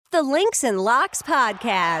The Links and Locks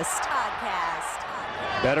Podcast.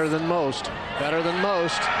 Better than most. Better than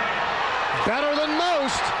most. Better than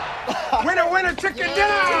most. Winner, winner, chicken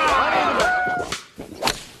dinner!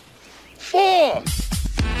 4.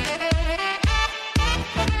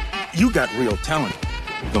 You got real talent.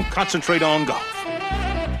 Don't concentrate on golf.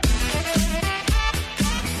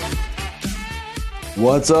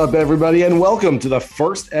 What's up, everybody, and welcome to the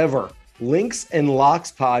first ever Links and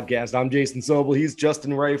Locks podcast. I'm Jason Sobel. He's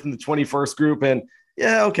Justin Ray from the 21st Group. And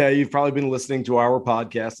yeah, okay, you've probably been listening to our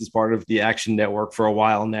podcast as part of the Action Network for a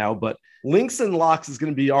while now, but Links and Locks is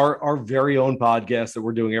going to be our very own podcast that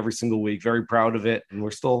we're doing every single week. Very proud of it. And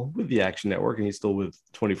we're still with the Action Network, and he's still with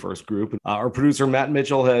 21st Group. Our producer, Matt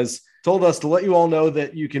Mitchell, has told us to let you all know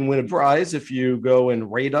that you can win a prize if you go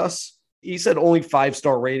and rate us. He said only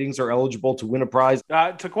 5-star ratings are eligible to win a prize.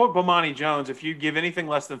 To quote Bomani Jones, if you give anything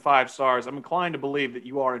less than 5 stars, I'm inclined to believe that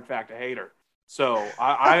you are, in fact, a hater. So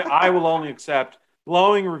I will only accept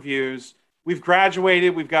glowing reviews. We've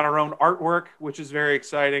graduated. We've got our own artwork, which is very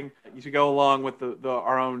exciting, to go along with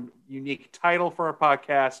our own unique title for our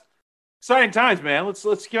podcast. Exciting times, man.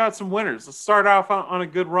 Let's give out some winners. Let's start off on a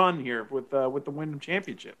good run here with the Wyndham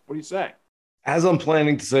Championship. What do you say? As I'm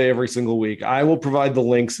planning to say every single week, I will provide the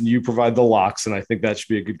links and you provide the locks, and I think that should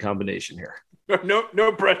be a good combination here.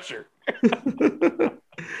 No pressure.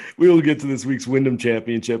 We will get to this week's Wyndham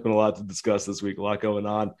Championship and a lot to discuss this week. A lot going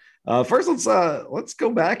on. First, let's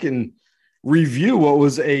go back and review what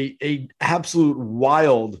was a absolute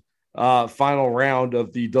wild final round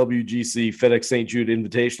of the WGC FedEx St. Jude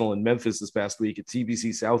Invitational in Memphis this past week at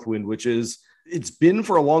TPC Southwind, which is it's been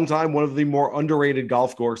for a long time one of the more underrated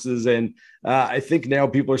golf courses. And I think now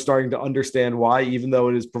people are starting to understand why, even though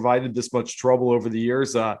it has provided this much trouble over the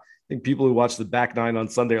years. I think people who watch the back nine on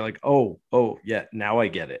Sunday are like, oh, yeah, now I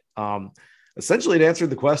get it. Essentially, it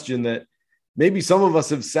answered the question that maybe some of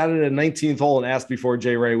us have sat at a 19th hole and asked before,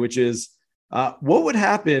 Jay Ray, which is, what would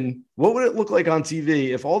happen? What would it look like on TV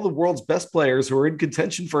if all the world's best players who are in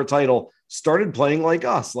contention for a title started playing like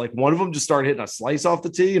us? Like one of them just started hitting a slice off the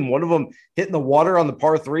tee, and one of them hitting the water on the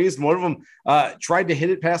par threes, and one of them tried to hit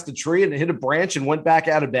it past a tree and it hit a branch and went back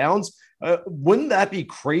out of bounds. Wouldn't that be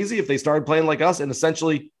crazy if they started playing like us? And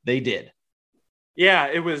essentially they did. Yeah,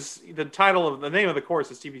 it was the name of the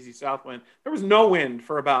course is TPC Southwind. There was no wind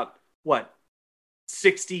for about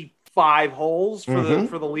 65 holes for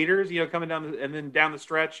the leaders, coming down and then down the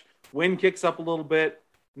stretch. Wind kicks up a little bit,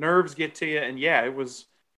 nerves get to you, and yeah, it was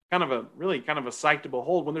kind of a sight to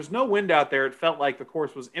behold. When there's no wind out there, it felt like the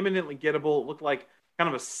course was imminently gettable. It looked like kind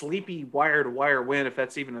of a sleepy wire-to-wire win, if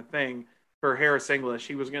that's even a thing, for Harris English.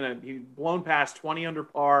 He blown past 20 under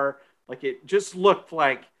par. Like, it just looked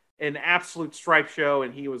like an absolute stripe show,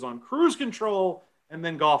 and he was on cruise control, and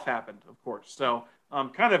then golf happened, of course. So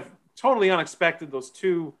kind of totally unexpected, those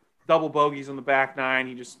two double bogeys on the back nine.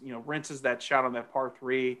 He just, rinses that shot on that par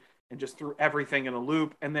three and just threw everything in a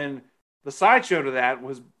loop. And then the sideshow to that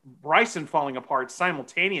was Bryson falling apart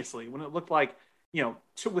simultaneously when it looked like,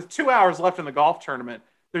 with 2 hours left in the golf tournament,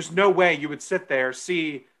 there's no way you would sit there,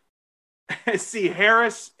 see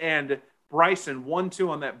Harris and Bryson 1-2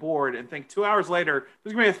 on that board and think 2 hours later,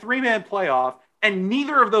 there's going to be a 3-man playoff and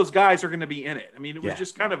neither of those guys are going to be in it. I mean, it was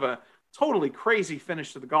just kind of a totally crazy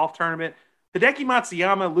finish to the golf tournament. Hideki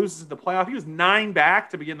Matsuyama loses the playoff. He was 9 back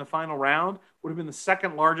to begin the final round. Would have been the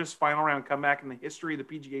second largest final round comeback in the history of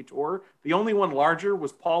the PGA Tour. The only one larger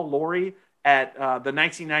was Paul Lawrie at the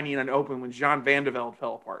 1999 Open when Jean Van de Velde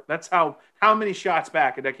fell apart. That's how many shots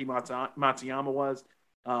back Hideki Matsuyama was.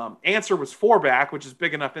 Answer was 4 back, which is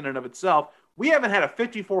big enough in and of itself. We haven't had a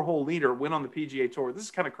 54-hole leader win on the PGA Tour. This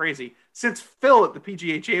is kind of crazy. Since Phil at the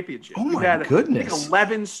PGA Championship. Oh, my goodness. I think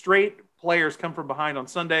 11 straight players come from behind on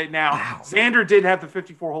Sunday. Now, Xander did have the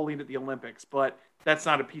 54-hole lead at the Olympics, but that's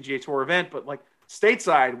not a PGA Tour event. But like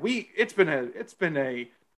stateside, it's been a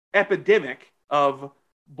epidemic of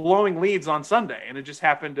blowing leads on Sunday, and it just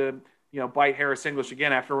happened to bite Harris English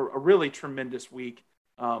again after a really tremendous week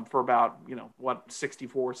for about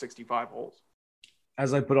 64, 65 holes.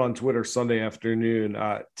 As I put on Twitter Sunday afternoon,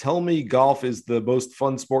 tell me golf is the most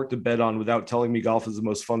fun sport to bet on without telling me golf is the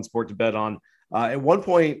most fun sport to bet on. At one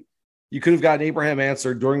point, you could have gotten Abraham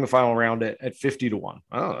Answer during the final round at 50-1.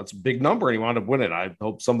 Oh, that's a big number, and he wound up winning. I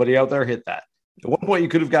hope somebody out there hit that. At one point, you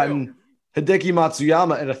could have gotten Hideki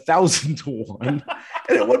Matsuyama at 1,000-1.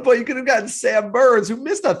 And at one point, you could have gotten Sam Burns, who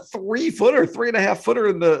missed a 3-footer,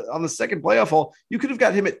 3.5-footer on the second playoff hole. You could have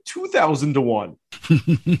got him at 2,000-1.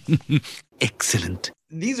 Excellent.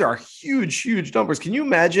 These are huge, huge numbers. Can you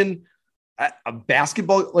imagine a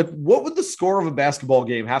basketball? Like, what would the score of a basketball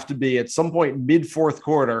game have to be at some point mid fourth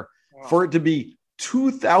quarter for it to be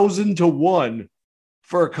 2,000-1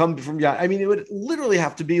 for a come from, yeah. I mean, it would literally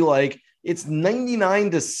have to be like it's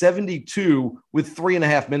 99-72 with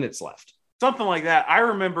 3.5 minutes left. Something like that. I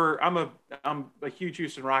remember I'm a huge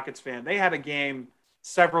Houston Rockets fan. They had a game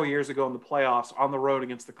several years ago in the playoffs on the road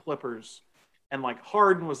against the Clippers. And like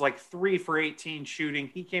Harden was like 3 for 18 shooting.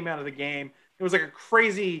 He came out of the game. It was like a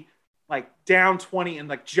crazy, like down 20, and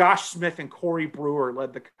like Josh Smith and Corey Brewer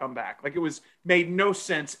led the comeback. Like it was made no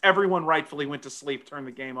sense. Everyone rightfully went to sleep, turned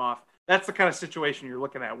the game off. That's the kind of situation you're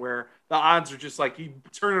looking at where the odds are just like you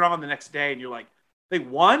turn it on the next day and you're like, they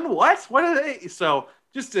won? What are they? So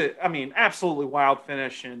absolutely wild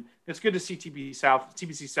finish. And it's good to see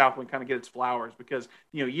TPC Southwind kind of get its flowers because,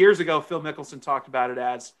 years ago, Phil Mickelson talked about it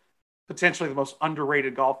as potentially the most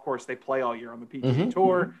underrated golf course they play all year on the PGA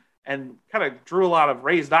Tour, and kind of drew a lot of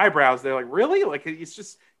raised eyebrows. They're like, really? Like, it's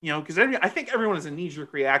just, because I think everyone has a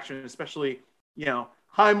knee-jerk reaction, especially,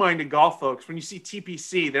 high-minded golf folks. When you see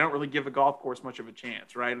TPC, they don't really give the golf course much of a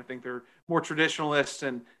chance, right? I think they're more traditionalists,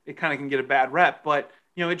 and it kind of can get a bad rep. But,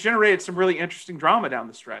 it generated some really interesting drama down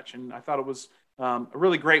the stretch, and I thought it was a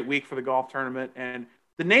really great week for the golf tournament. And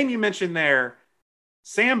the name you mentioned there,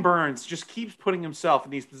 Sam Burns, just keeps putting himself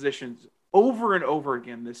in these positions over and over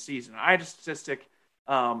again this season. I had a statistic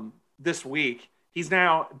this week. He's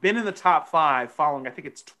now been in the top 5 following, I think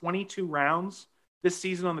it's 22 rounds this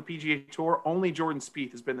season on the PGA Tour. Only Jordan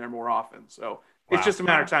Spieth has been there more often. So it's just a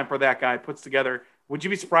matter of time for that guy puts together. Would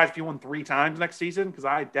you be surprised if he won 3 times next season? Because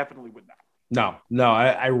I definitely would not. No,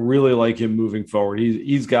 I really like him moving forward.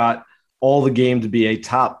 He's got all the game to be a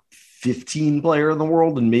top 15 player in the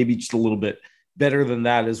world, and maybe just a little bit better than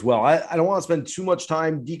that as well. I don't want to spend too much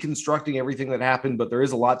time deconstructing everything that happened, but there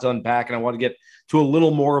is a lot to unpack, and I want to get to a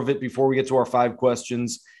little more of it before we get to our 5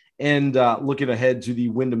 questions and looking ahead to the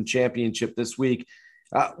Wyndham Championship this week.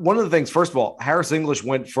 One of the things, first of all, Harris English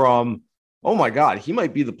went from, oh my God, he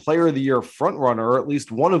might be the player of the year front runner, or at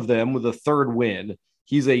least one of them with a 3rd win.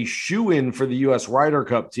 He's a shoo-in for the U.S. Ryder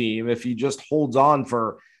Cup team if he just holds on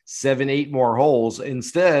for 7-8 more holes.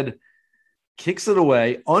 Instead, kicks it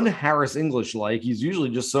away, un-Harris English-like. He's usually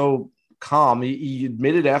just so calm. He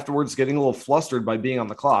admitted afterwards getting a little flustered by being on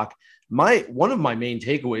the clock. One of my main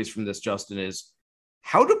takeaways from this, Justin, is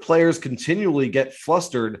how do players continually get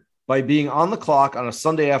flustered by being on the clock on a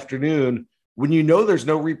Sunday afternoon when you know there's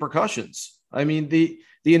no repercussions? I mean, the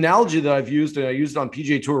analogy that I've used, and I used it on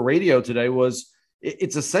PGA Tour radio today, was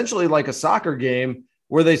it's essentially like a soccer game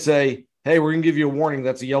where they say, hey, we're going to give you a warning.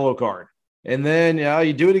 That's a yellow card. And then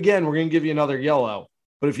you do it again, we're going to give you another yellow.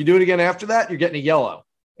 But if you do it again after that, you're getting a yellow.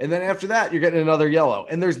 And then after that, you're getting another yellow.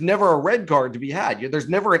 And there's never a red card to be had. There's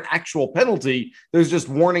never an actual penalty. There's just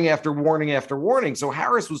warning after warning after warning. So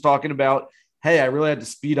Harris was talking about, hey, I really had to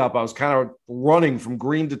speed up. I was kind of running from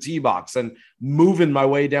green to tee box and moving my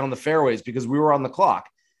way down the fairways because we were on the clock.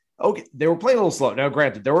 Okay, they were playing a little slow. Now,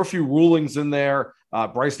 granted, there were a few rulings in there.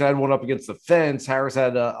 Bryson had one up against the fence. Harris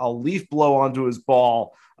had a leaf blow onto his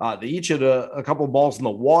ball. They each had a couple of balls in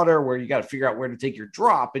the water where you got to figure out where to take your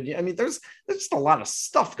drop. And I mean, there's just a lot of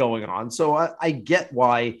stuff going on. So I get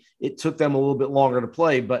why it took them a little bit longer to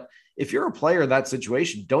play. But if you're a player in that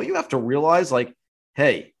situation, don't you have to realize, like,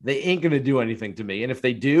 hey, they ain't going to do anything to me. And if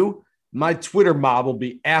they do, my Twitter mob will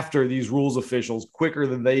be after these rules officials quicker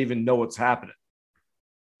than they even know what's happening.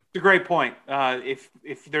 It's a great point. If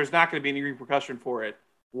there's not going to be any repercussion for it,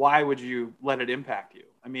 why would you let it impact you?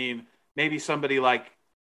 I mean, maybe somebody like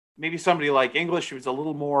English, who's a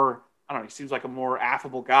little more, I don't know, he seems like a more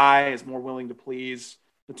affable guy, is more willing to please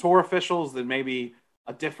the tour officials than maybe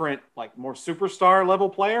a different, like, more superstar level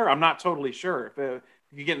player. I'm not totally sure if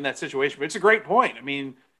you get in that situation, but it's a great point. I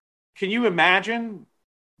mean, can you imagine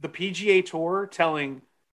the PGA Tour telling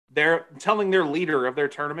their leader of their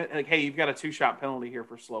tournament, like, hey, you've got a 2-shot penalty here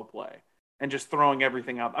for slow play, and just throwing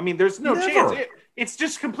everything out? I mean, there's no chance. It's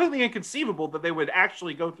just completely inconceivable that they would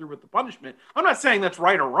actually go through with the punishment. I'm not saying that's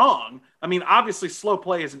right or wrong. I mean, obviously slow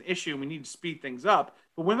play is an issue and we need to speed things up,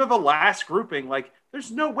 but when they're the last grouping, like,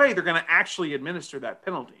 there's no way they're going to actually administer that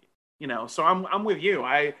penalty, So I'm with you.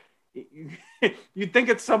 You'd think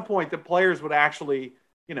at some point that players would actually,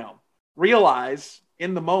 realize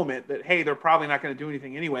in the moment that, hey, they're probably not going to do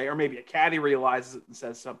anything anyway, or maybe a caddy realizes it and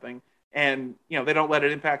says something, and they don't let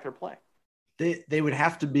it impact their play. They would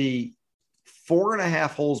have to be 4.5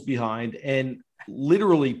 holes behind and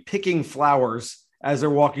literally picking flowers as they're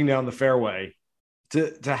walking down the fairway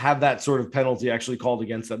to have that sort of penalty actually called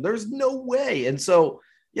against them. There's no way. And so,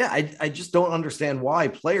 yeah, I just don't understand why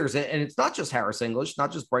players, and it's not just Harris English,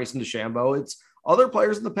 not just Bryson DeChambeau, it's other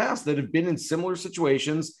players in the past that have been in similar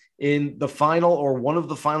situations in the final or one of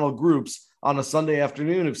the final groups on a Sunday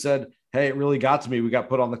afternoon have said, hey, it really got to me. We got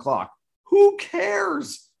put on the clock. Who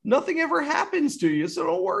cares? nothing ever happens to you, so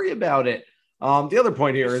don't worry about it. The other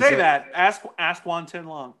point here is that. Ask Juan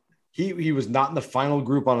Long. He was not in the final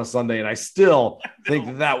group on a Sunday, and I still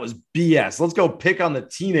think that was BS. Let's go pick on the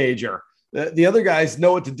teenager. The other guys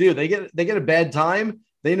know what to do. They get a bad time.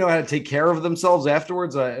 They know how to take care of themselves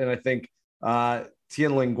afterwards. And I think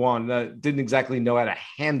Tianling Guan didn't exactly know how to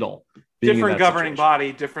handle different governing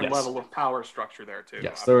body, different level of power structure there too.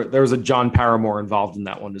 Yes, there was a John Paramore involved in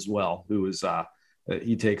that one as well, who was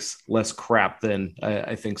he takes less crap than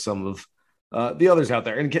I think some of the others out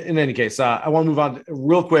there. In any case, I want to move on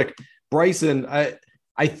real quick. Bryson,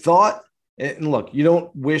 I thought, and look, you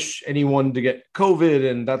don't wish anyone to get COVID,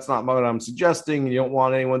 and that's not what I'm suggesting. You don't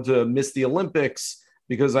want anyone to miss the Olympics,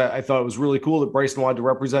 because I thought it was really cool that Bryson wanted to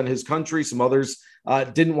represent his country. Some others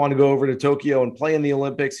didn't want to go over to Tokyo and play in the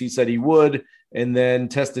Olympics. He said he would, and then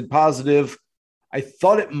tested positive. I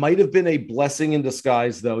thought it might have been a blessing in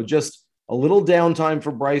disguise, though. Just a little downtime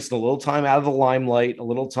for Bryson, a little time out of the limelight, a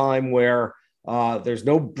little time where there's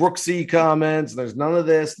no Brooksy comments, there's none of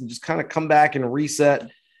this, and just kind of come back and reset.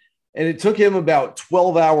 And it took him about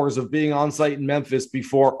 12 hours of being on site in Memphis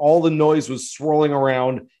before all the noise was swirling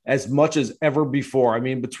around as much as ever before. I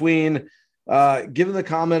mean, between giving the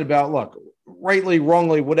comment about, look, rightly,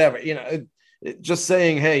 wrongly, whatever, just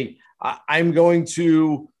saying, hey, I'm going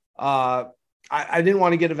to, I didn't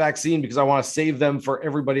want to get a vaccine because I want to save them for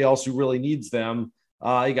everybody else who really needs them.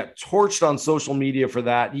 He got torched on social media for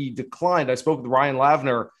that. He declined. I spoke with Ryan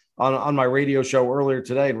Lavner on my radio show earlier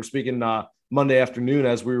today, and we're speaking Monday afternoon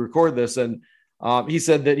as we record this. And he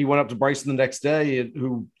said that he went up to Bryson the next day,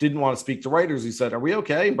 who didn't want to speak to writers. He said, "Are we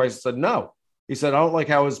okay?" And Bryson said, "No." He said, "I don't like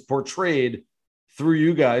how it was portrayed through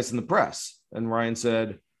you guys in the press." And Ryan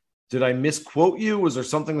said, "Did I misquote you? Was there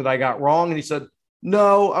something that I got wrong?" And he said,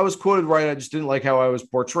 "No, I was quoted right. I just didn't like how I was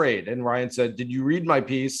portrayed." And Ryan said, "Did you read my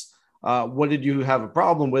piece? What did you have a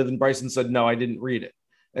problem with?" And Bryson said, "No, I didn't read it."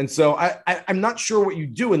 And so I'm not sure what you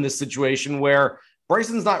do in this situation where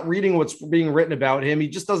Bryson's not reading what's being written about him. He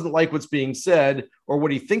just doesn't like what's being said or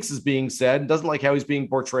what he thinks is being said, doesn't like how he's being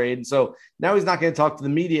portrayed. And so now he's not going to talk to the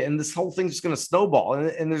media, and this whole thing's just going to snowball.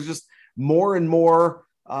 And there's just more and more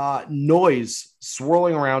noise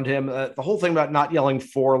swirling around him. The whole thing about not yelling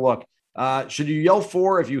for, look, should you yell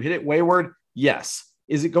for if you hit it wayward? Yes.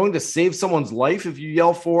 Is it going to save someone's life if you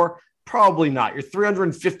yell for? Probably not. You're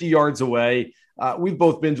 350 yards away. We've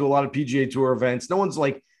both been to a lot of PGA Tour events. No one's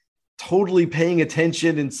like totally paying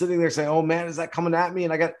attention and sitting there saying, "Oh man, is that coming at me?"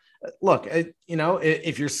 And look,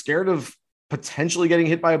 if you're scared of potentially getting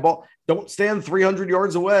hit by a ball, don't stand 300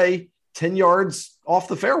 yards away, 10 yards off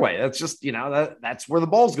the fairway. That's just, that's where the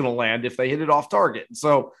ball's going to land if they hit it off target.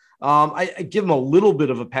 So I give him a little bit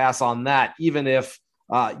of a pass on that, even if,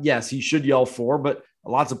 yes, he should yell for, but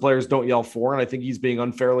lots of players don't yell for. And I think he's being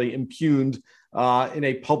unfairly impugned in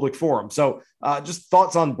a public forum. So just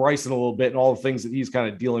thoughts on Bryson a little bit and all the things that he's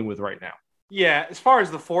kind of dealing with right now. Yeah, as far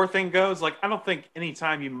as the for thing goes, I don't think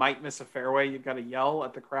anytime you might miss a fairway, you've got to yell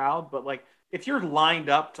at the crowd. But if you're lined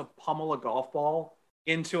up to pummel a golf ball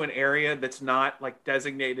into an area that's not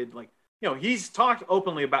designated, he's talked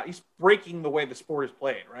openly about, he's breaking the way the sport is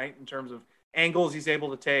played, right? In terms of angles he's able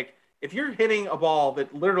to take. If you're hitting a ball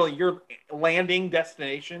that literally your landing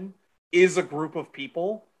destination is a group of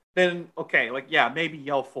people, then okay, maybe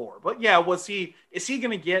yell for. But yeah, is he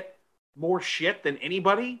going to get more shit than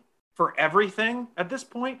anybody for everything at this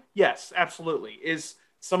point? Yes, absolutely. Is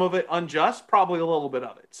some of it unjust? Probably a little bit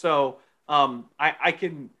of it. So I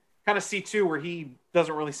can kind of see too where he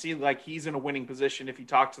doesn't really see like he's in a winning position if he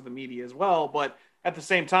talks to the media as well. But at the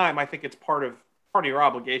same time, I think it's part of your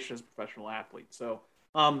obligation as a professional athlete. So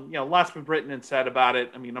lots been written and said about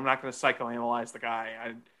it. I mean, I'm not going to psychoanalyze the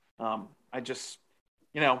guy. I just,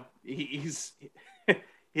 he's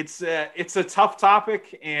it's a tough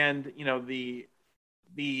topic, and the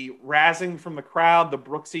razzing from the crowd, the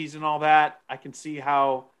Brooksies and all that, I can see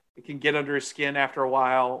how it can get under his skin after a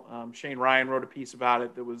while. Shane Ryan wrote a piece about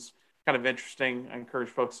it that was kind of interesting. I encourage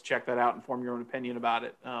folks to check that out and form your own opinion about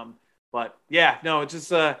it. But yeah, no, it's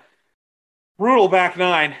just brutal back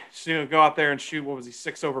nine. Just, go out there and shoot. What was he,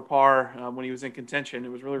 6 over par when he was in contention?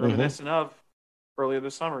 It was really reminiscent of earlier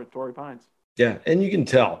this summer at Torrey Pines. Yeah, and you can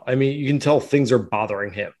tell. I mean, you can tell things are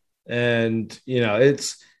bothering him, and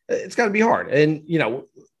it's got to be hard. And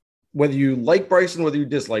whether you like Bryson, whether you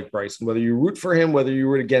dislike Bryson, whether you root for him, whether you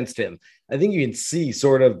root against him, I think you can see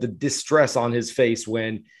sort of the distress on his face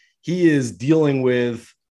when he is dealing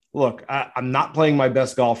with, look, I'm not playing my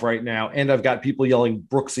best golf right now, and I've got people yelling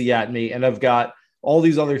Brooksy at me, and I've got all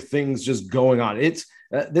these other things just going on. This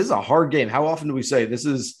is a hard game. How often do we say this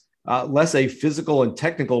is less a physical and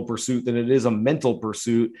technical pursuit than it is a mental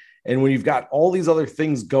pursuit? And when you've got all these other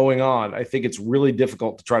things going on, I think it's really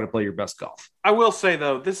difficult to try to play your best golf. I will say,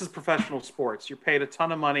 though, this is professional sports. You're paid a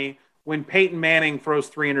ton of money. When Peyton Manning throws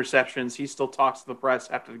 3 interceptions, he still talks to the press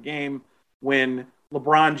after the game. When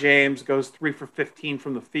LeBron James goes 3 for 15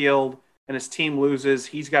 from the field and his team loses,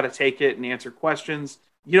 he's got to take it and answer questions.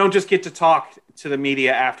 You don't just get to talk to the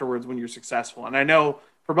media afterwards when you're successful. And I know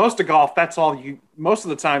for most of golf, that's all you – most of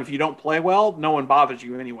the time, if you don't play well, no one bothers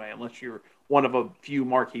you anyway unless you're one of a few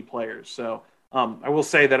marquee players. So I will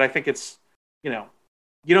say that I think it's, you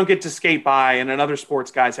don't get to skate by, and in other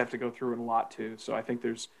sports, guys have to go through it a lot too. So I think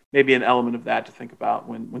there's maybe an element of that to think about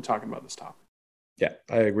when talking about this topic. Yeah,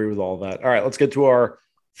 I agree with all that. All right, let's get to our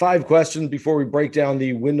 5 questions before we break down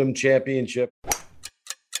the Wyndham Championship.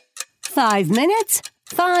 5 minutes,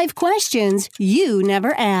 5 questions you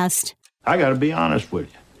never asked. I got to be honest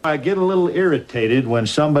with you. I get a little irritated when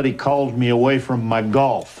somebody calls me away from my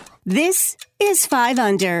golf. This is 5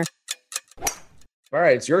 Under. All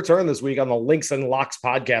right, it's your turn this week on the Links and Locks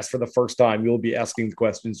podcast for the first time. You'll be asking the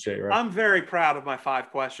questions, Jay, right? I'm very proud of my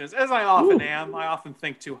 5 questions, as I often am. I often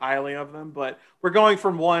think too highly of them, but we're going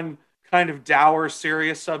from one kind of dour,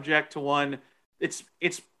 serious subject to one. It's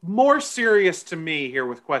more serious to me here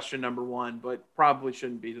with question number 1, but probably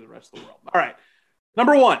shouldn't be to the rest of the world. All right,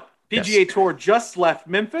 number 1, PGA Tour just left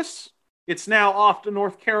Memphis. It's now off to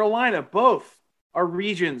North Carolina. Both are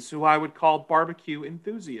regions who I would call barbecue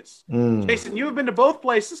enthusiasts. Jason, you have been to both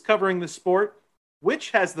places covering this sport.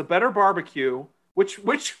 Which has the better barbecue? Which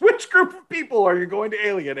group of people are you going to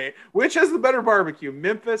alienate? Which has the better barbecue,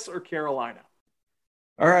 Memphis or Carolina?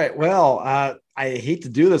 All right. Well, I hate to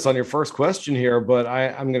do this on your first question here, but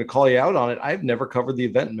I'm going to call you out on it. I've never covered the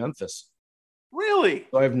event in Memphis. Really?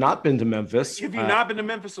 So I've not been to Memphis. Have you not been to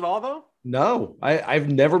Memphis at all, though? No,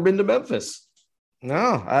 I've never been to Memphis.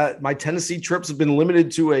 No, my Tennessee trips have been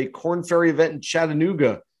limited to a Corn Ferry event in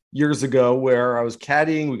Chattanooga years ago where I was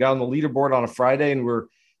caddying. We got on the leaderboard on a Friday and we're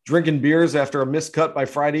drinking beers after a missed cut by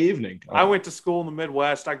Friday evening. I went to school in the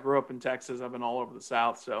Midwest. I grew up in Texas. I've been all over the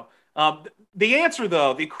South. So the answer,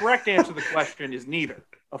 though, the correct answer to the question is neither,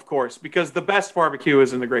 of course, because the best barbecue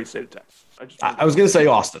is in the great state of Texas. I was going to say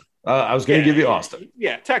Austin. I was going to give you Austin.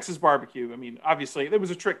 Yeah, Texas barbecue. I mean, obviously, it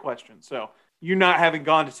was a trick question. So you not having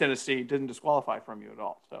gone to Tennessee didn't disqualify from you at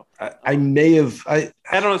all. So I may have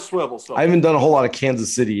head on a swivel. So I haven't done a whole lot of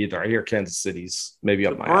Kansas City either. I hear Kansas City's maybe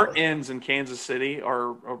up my alley. Burnt ends in Kansas City are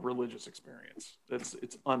a religious experience.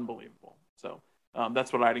 It's unbelievable. So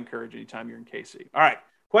that's what I'd encourage anytime you're in KC. All right,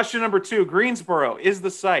 question number 2: Greensboro is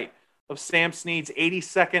the site of Sam Snead's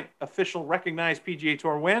 82nd official recognized PGA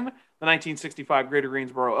Tour win, the 1965 Greater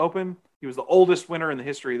Greensboro Open. He was the oldest winner in the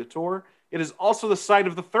history of the tour. It is also the site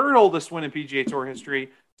of the 3rd oldest win in PGA Tour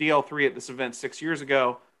history, DL3 at this event 6 years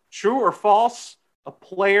ago. True or false, a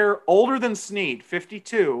player older than Snead,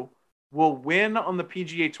 52, will win on the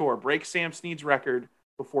PGA Tour, break Sam Snead's record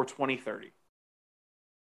before 2030.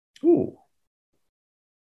 Ooh.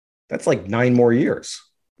 That's like 9 more years.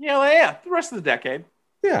 Yeah, the rest of the decade.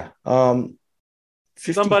 Yeah.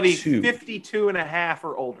 52. Somebody 52 and a half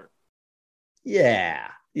or older. Yeah,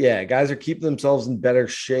 guys are keeping themselves in better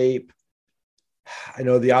shape. I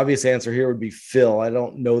know the obvious answer here would be Phil. I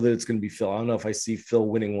don't know that it's going to be Phil. I don't know if I see Phil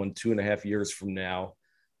winning one 2.5 years from now.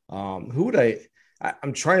 Who would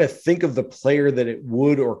I'm trying to think of the player that it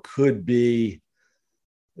would or could be.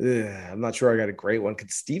 I'm not sure I got a great one.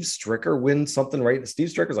 Could Steve Stricker win something right? Steve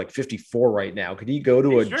Stricker's like 54 right now. Could he go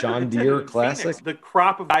to a John Deere Classic? Phoenix. The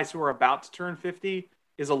crop of guys who are about to turn 50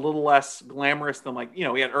 is a little less glamorous than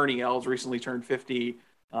we had Ernie Els recently turned 50.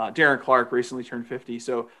 Darren Clark recently turned 50.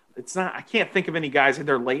 So it's not, I can't think of any guys in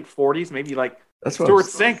their late 40s, maybe like Stuart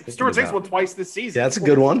Sink. Stuart Sink's won twice this season. Yeah, that's a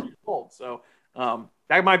good one. So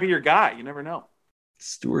that might be your guy. You never know.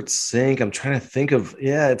 Stuart Sink. I'm trying to think of,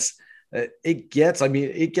 it gets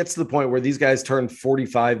to the point where these guys turn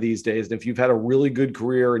 45 these days. And if you've had a really good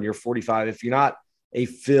career and you're 45, if you're not a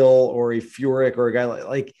Phil or a Furyk or a guy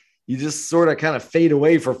like you just sort of kind of fade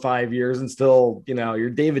away for 5 years until, you're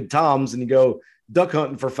David Toms and you go duck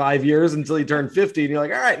hunting for 5 years until you turn 50 and you're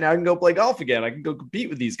like, all right, now I can go play golf again. I can go compete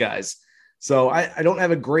with these guys. So I don't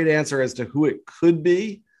have a great answer as to who it could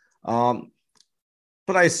be.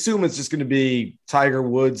 But I assume it's just going to be Tiger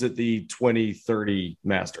Woods at the 2030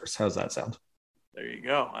 Masters. How's that sound? There you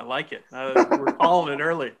go. I like it. We're calling it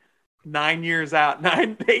early. 9 years out,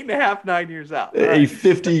 8.5, 9 years out. A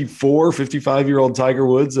 54, 55-year-old Tiger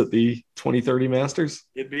Woods at the 2030 Masters?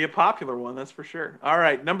 It'd be a popular one, that's for sure. All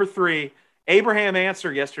right, number 3. Abraham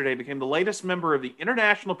Ancer yesterday became the latest member of the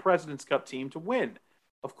International President's Cup team to win.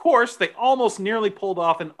 Of course, they almost nearly pulled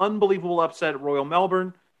off an unbelievable upset at Royal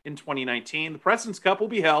Melbourne in 2019. The President's Cup will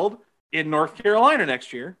be held in North Carolina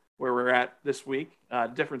next year. where we're at this week,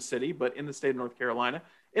 different city, but in the state of North Carolina.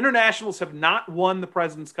 Internationals have not won the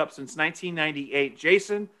President's Cup since 1998.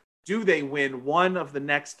 Jason, do they win one of the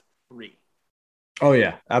next 3? Oh,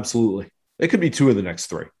 yeah, absolutely. It could be 2 of the next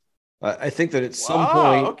 3. I think that at some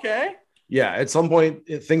point, okay. Yeah, at some point,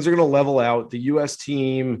 things are going to level out. The U.S.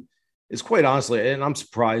 team is quite honestly, and I'm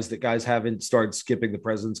surprised that guys haven't started skipping the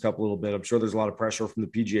President's Cup a little bit. I'm sure there's a lot of pressure from the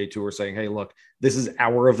PGA Tour saying, hey, look, this is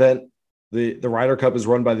our event. The Ryder Cup is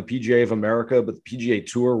run by the PGA of America, but the PGA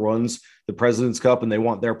Tour runs the President's Cup, and they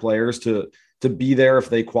want their players to be there if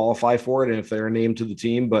they qualify for it and if they're named to the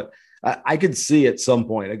team. But I could see at some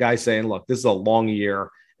point a guy saying, look, this is a long year,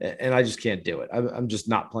 and I just can't do it. I'm just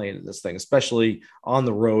not playing in this thing, especially on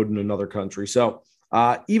the road in another country. So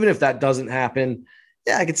even if that doesn't happen,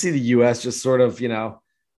 yeah, I could see the U.S. just sort of,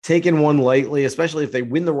 taking one lightly, especially if they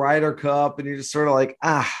win the Ryder Cup and you're just sort of like,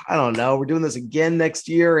 I don't know, we're doing this again next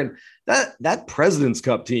year. And that President's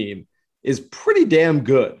Cup team is pretty damn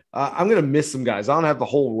good. I'm going to miss some guys. I don't have the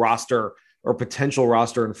whole roster or potential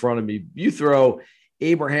roster in front of me. You throw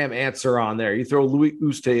Abraham Answer on there. You throw Louis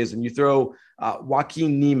Oosthuizen, and you throw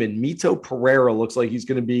Joaquin Niemann. Mito Pereira looks like he's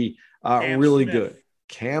going to be really good.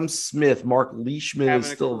 Cam Smith, Mark Leishman is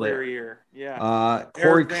still there. Year. Yeah.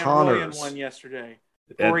 Corey Connors won yesterday.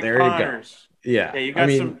 Corey Connors. Yeah, you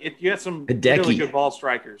got some really good ball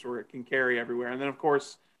strikers where it can carry everywhere. And then of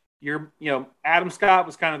course, Adam Scott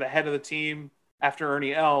was kind of the head of the team after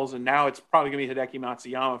Ernie Els, and now it's probably going to be Hideki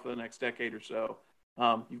Matsuyama for the next decade or so.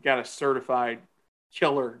 You've got a certified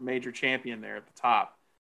killer major champion there at the top.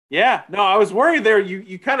 Yeah, no, I was worried there.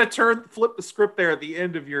 You kind of flipped the script there at the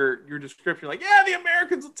end of your description. Like, yeah, the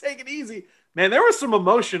Americans will take it easy. Man, there was some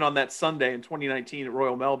emotion on that Sunday in 2019 at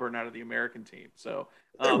Royal Melbourne out of the American team. So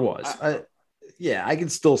there was. I can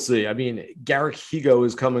still see. I mean, Garrick Higo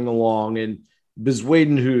is coming along, and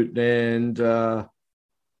Biswadenhout, and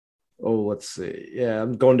let's see. Yeah,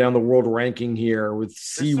 I'm going down the world ranking here with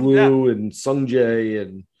Siwoo and Sungjae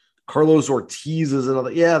and Carlos Ortiz is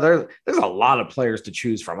another. Yeah, there's a lot of players to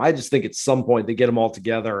choose from. I just think at some point they get them all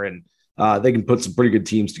together and they can put some pretty good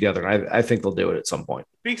teams together. And I think they'll do it at some point.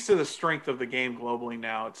 Speaks to the strength of the game globally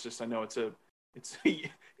now. It's just, I know it's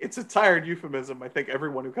a tired euphemism. I think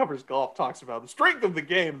everyone who covers golf talks about the strength of the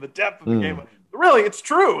game, the depth of the game. But really, it's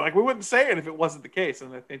true. Like, we wouldn't say it if it wasn't the case.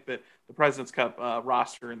 And I think that the President's Cup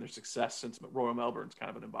roster and their success since Royal Melbourne is kind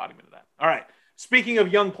of an embodiment of that. All right. Speaking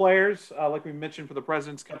of young players, like we mentioned for the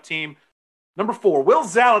President's Cup team, number 4, Will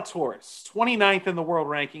Zalatoris, 29th in the world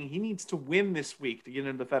ranking. He needs to win this week to get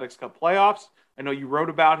into the FedEx Cup playoffs. I know you wrote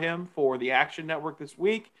about him for the Action Network this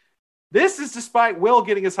week. This is despite Will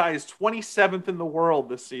getting as high as 27th in the world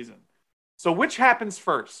this season. So which happens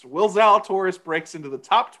first? Will Zalatoris breaks into the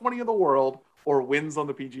top 20 of the world or wins on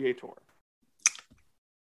the PGA Tour?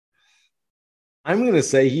 I'm going to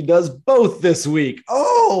say he does both this week.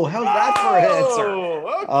 Oh, how's that for an answer?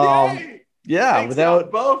 Okay. Yeah,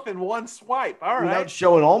 without both in one swipe. All right. Without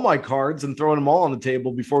showing all my cards and throwing them all on the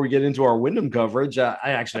table before we get into our Wyndham coverage, I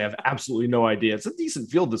actually have absolutely no idea. It's a decent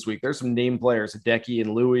field this week. There's some name players, Hideki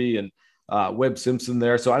and Louis and Webb Simpson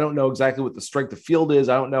there. So I don't know exactly what the strength of field is.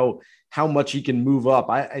 I don't know how much he can move up.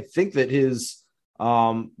 I think that his,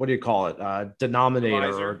 what do you call it?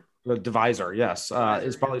 Denominator or divisor, yes,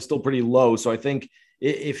 is probably still pretty low. So I think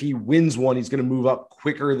if he wins one, he's going to move up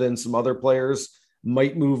quicker than some other players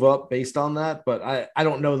might move up based on that. But I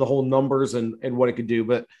don't know the whole numbers and what it could do.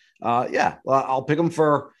 But I'll pick him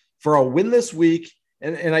for a win this week.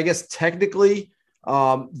 And I guess technically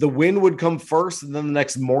the win would come first, and then the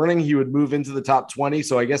next morning he would move into the top 20.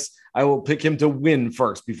 So I guess I will pick him to win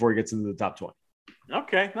first before he gets into the top 20.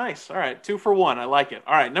 Okay, nice. All right, 2 for 1. I like it.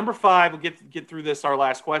 All right, number 5. We'll get through this. Our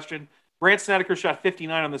last question. Brandt Snedeker shot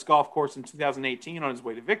 59 on this golf course in 2018 on his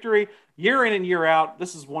way to victory. Year in and year out,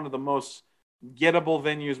 this is one of the most gettable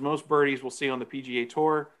venues, most birdies we'll see on the PGA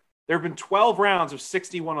Tour. There have been 12 rounds of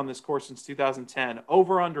 61 on this course since 2010.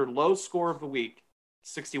 Over under low score of the week,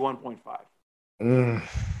 61.5.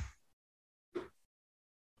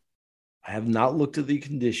 I have not looked at the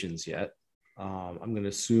conditions yet. I'm going to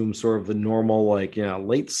assume sort of the normal,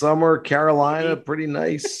 late summer, Carolina, pretty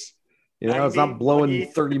nice. It's not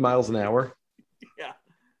blowing 30 miles an hour.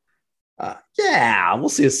 Yeah. We'll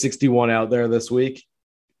see a 61 out there this week.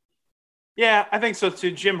 Yeah, I think so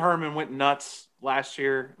too. Jim Herman went nuts last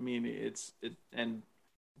year. I mean, and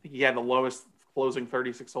I think he had the lowest closing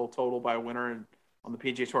 36-hole total by a winner on the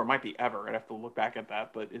PGA Tour. It might be ever. I'd have to look back at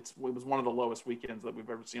that, but it was one of the lowest weekends that we've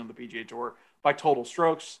ever seen on the PGA Tour by total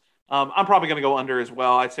strokes. I'm probably going to go under as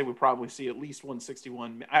well. I'd say we probably see at least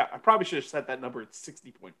 161. I probably should have set that number at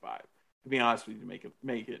 60.5. to be honest with you, to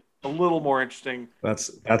make it a little more interesting. That's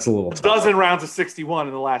a little tough. Dozen rounds of 61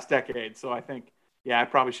 in the last decade. So I think, I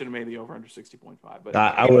probably should have made the over under 60.5. But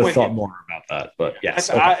I would have thought more about that. But yes,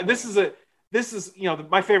 this is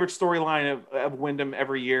my favorite storyline of Wyndham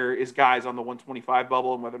every year is guys on the 125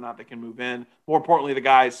 bubble and whether or not they can move in. More importantly, the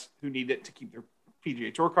guys who need it to keep their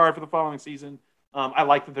PGA Tour card for the following season. I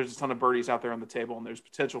like that there's a ton of birdies out there on the table, and there's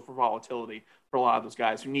potential for volatility for a lot of those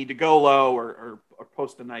guys who need to go low or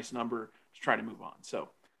post a nice number to try to move on. So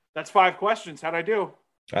that's 5 questions. How'd I do?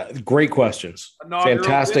 Great questions. Inaugural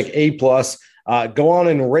Fantastic. edition. A+. Go on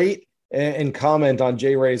and rate and comment on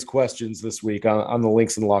J Ray's questions this week on the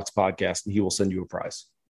Links and Locks podcast, and he will send you a prize.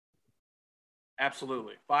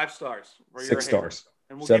 Absolutely. 5 stars. 6 stars.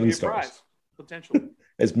 And we'll 7 give you a stars. prize, potentially.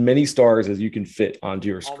 As many stars as you can fit onto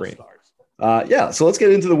your All screen. the stars. So let's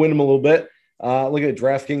get into the Wyndham a little bit. Look at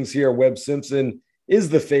DraftKings here. Webb Simpson is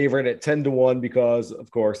the favorite at 10-1 because, of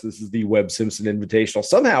course, this is the Webb Simpson Invitational.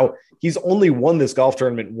 Somehow, he's only won this golf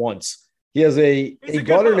tournament once. He has a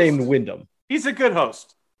daughter named Wyndham. He's a good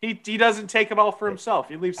host. He doesn't take it all for himself.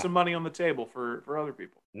 He leaves some money on the table for other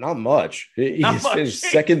people. Not much. He's finished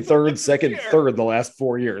second, third the last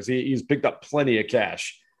 4 years. He's picked up plenty of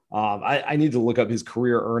cash. I need to look up his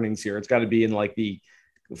career earnings here. It's got to be in like the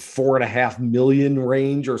 $4.5 million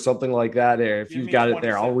range or something like that. If you've got it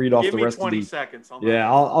there, I'll read off the rest of the seconds.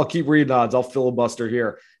 I'll keep reading odds. I'll filibuster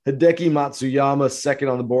here. Hideki Matsuyama second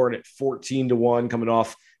on the board at 14-1, coming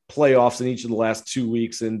off playoffs in each of the last 2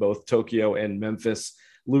 weeks in both Tokyo and Memphis.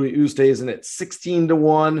 Louis Oosthuizen at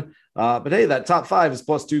 16-1. But hey, that top 5 is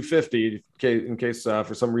plus 250 in case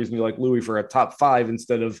for some reason you like Louis for a top 5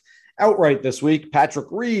 instead of outright this week. Patrick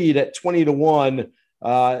Reed at 20-1.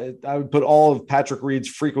 I would put all of Patrick Reed's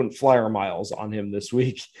frequent flyer miles on him this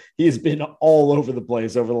week. He has been all over the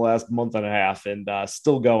place over the last month and a half and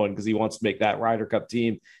still going because he wants to make that Ryder Cup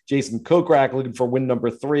team. Jason Kokrak looking for win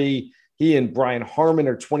number 3. He and Brian Harmon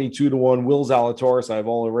are 22-1. Will Zalatoris, I've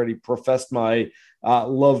already professed my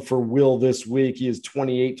love for Will this week. He is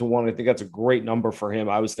 28-1. I think that's a great number for him.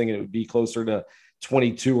 I was thinking it would be closer to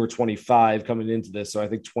 22 or 25 coming into this. So I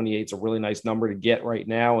think 28 is a really nice number to get right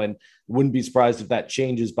now. And wouldn't be surprised if that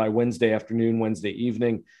changes by Wednesday afternoon, Wednesday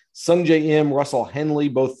evening. Sung J M, Russell Henley,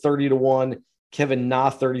 both 30-1. Kevin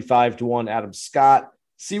Na, 35-1. Adam Scott,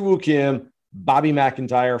 Siwoo Kim, Bobby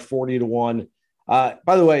McIntyre, 40-1.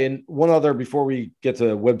 By the way, and one other before we get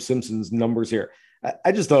to Webb Simpson's numbers here,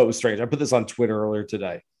 I just thought it was strange. I put this on Twitter earlier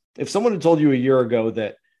today. If someone had told you a year ago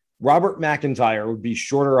that Robert McIntyre would be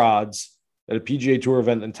shorter odds at a PGA Tour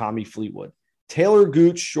event than Tommy Fleetwood, Taylor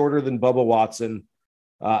Gooch shorter than Bubba Watson,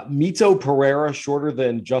 Mito Pereira shorter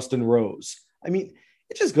than Justin Rose. I mean,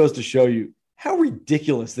 it just goes to show you how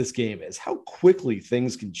ridiculous this game is, how quickly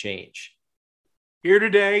things can change. Here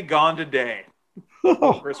today, gone today.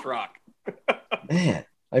 Chris Rock. Man,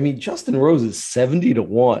 I mean, Justin Rose is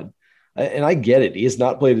 70-1. And I get it. He has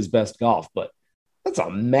not played his best golf, but that's a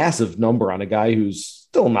massive number on a guy who's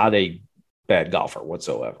still not a bad golfer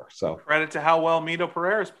whatsoever. So credit to how well Mito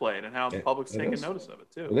Pereira's played and how the public's taken notice of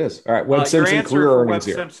it too. It is. All right. Webb Simpson career earnings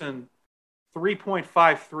here. Webb Simpson,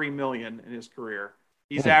 $3.53 million in his career.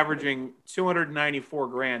 He's averaging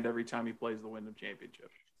 $294,000 every time he plays the Wyndham Championship.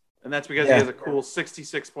 And that's because he has a cool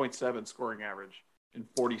 66.7 scoring average in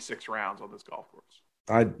 46 rounds on this golf course.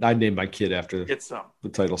 I'd name my kid after the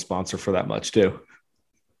title sponsor for that much too.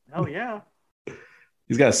 Hell yeah.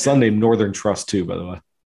 He's got a son named Northern Trust too, by the way.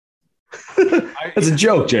 That's a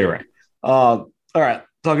joke, J Ray. All right.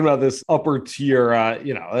 Talking about this upper tier,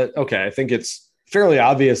 okay. I think it's fairly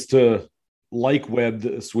obvious to like Webb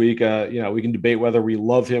this week. We can debate whether we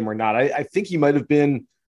love him or not. I think he might've been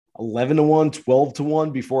 11-1,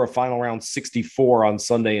 12-1 before a final round 64 on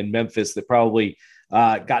Sunday in Memphis that probably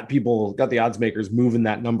got the odds makers moving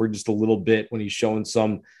that number just a little bit when he's showing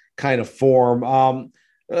some kind of form.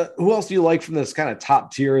 Who else do you like from this kind of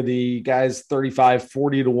top tier? The guys 35,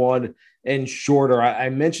 40-1 and shorter. I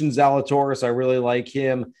mentioned Zalatoris. I really like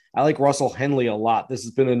him. I like Russell Henley a lot. This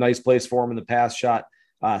has been a nice place for him in the past. Shot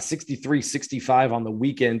 63, 65 on the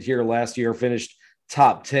weekend here last year, finished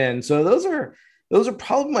top 10. So those are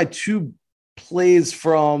probably my 2 plays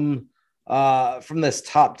from this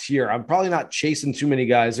top tier. I'm probably not chasing too many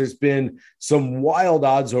guys. There's been some wild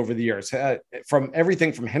odds over the years, from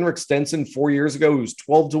everything from Henrik Stenson 4 years ago, who was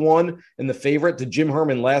 12-1 and the favorite, to Jim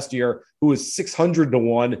Herman last year, who was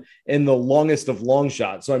 600-1 and the longest of long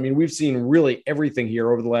shots. So, I mean, we've seen really everything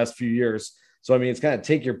here over the last few years. So, I mean, it's kind of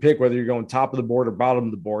take your pick, whether you're going top of the board or bottom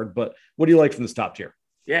of the board. But what do you like from this top tier?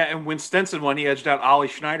 Yeah, and when Stenson won, he edged out Ollie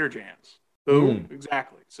Schneider-Jans. Boom.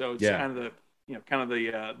 Exactly. So it's kind of the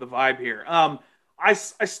vibe here.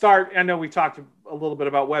 I know we talked a a little bit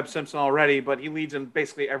about Webb Simpson already, but he leads in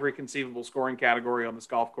basically every conceivable scoring category on this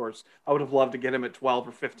golf course. I would have loved to get him at 12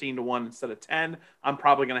 or 15 to 1 instead of 10. I'm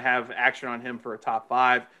probably going to have action on him for a top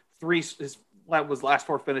 5. His last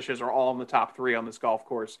 4 finishes are all in the top 3 on this golf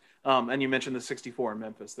course. And you mentioned the 64 in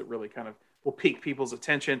Memphis that really kind of will pique people's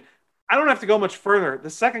attention. I don't have to go much further. The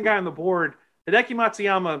second guy on the board, Hideki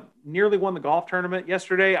Matsuyama, nearly won the golf tournament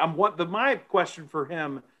yesterday. My question for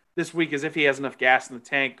him this week is if he has enough gas in the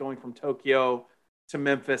tank going from Tokyo to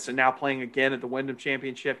Memphis and now playing again at the Wyndham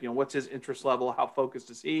Championship. What's his interest level? How focused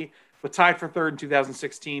is he? But tied for 3rd in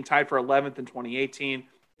 2016, tied for 11th in 2018,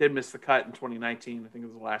 did miss the cut in 2019. I think it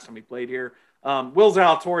was the last time he played here. Will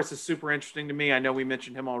Zalatoris is super interesting to me. I know we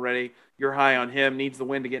mentioned him already. You're high on him. Needs the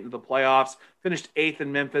win to get into the playoffs. Finished 8th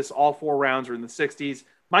in Memphis. All 4 rounds are in the 60s.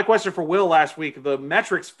 My question for Will last week, the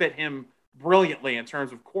metrics fit him brilliantly in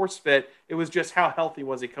terms of course fit. It was just how healthy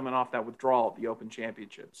was he coming off that withdrawal at the Open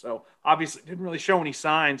Championship. So obviously didn't really show any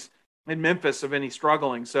signs in Memphis of any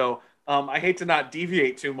struggling. So I hate to not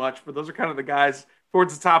deviate too much, but those are kind of the guys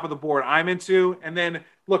towards the top of the board I'm into. And then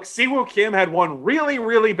look, Siwoo Kim had one really,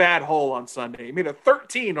 really bad hole on Sunday. He made a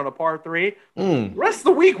 13 on a par 3. The rest of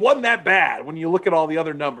the week wasn't that bad when you look at all the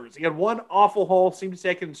other numbers. He had one awful hole, seemed to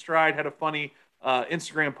take it in stride, had a funny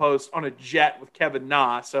Instagram post on a jet with Kevin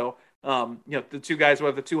Na. So the two guys who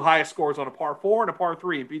have the 2 highest scores on a par 4 and a par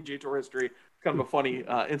 3 in PGA Tour history. It's kind of a funny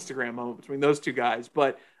Instagram moment between those two guys.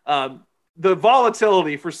 But the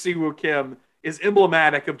volatility for Siwoo Kim is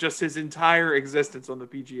emblematic of just his entire existence on the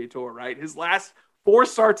PGA Tour, right? His last 4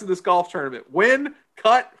 starts in this golf tournament: win,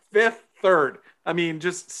 cut, 5th, 3rd. I mean,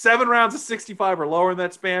 just 7 rounds of 65 or lower in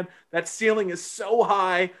that span. That ceiling is so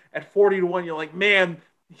high at 40 to 1. You're like, man,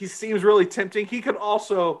 he seems really tempting. He could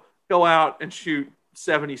also go out and shoot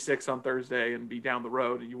 76 on Thursday and be down the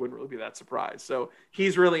road, and you wouldn't really be that surprised. So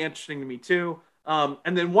he's really interesting to me too.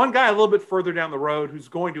 And then one guy a little bit further down the road who's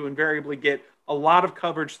going to invariably get a lot of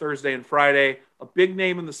coverage Thursday and Friday, a big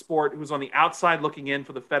name in the sport who's on the outside looking in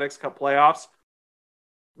for the FedEx Cup playoffs.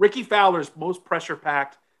 Ricky Fowler's most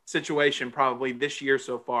pressure-packed situation probably this year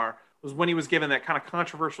so far was when he was given that kind of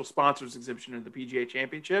controversial sponsors exemption in the PGA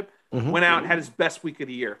Championship. Went out and had his best week of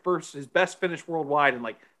the year. First, his best finish worldwide in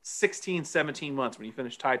like 16, 17 months when he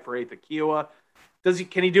finished tied for 8th at Kiowa.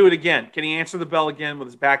 Can he do it again? Can he answer the bell again with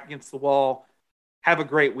his back against the wall, have a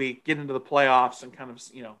great week, get into the playoffs, and kind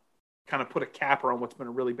of put a capper on what's been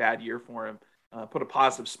a really bad year for him, put a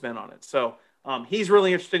positive spin on it. So he's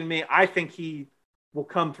really interesting to me. I think he will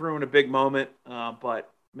come through in a big moment,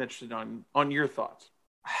 but I'm interested on your thoughts.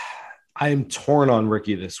 I am torn on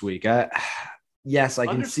Ricky this week. Yes, I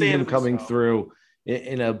can see him coming through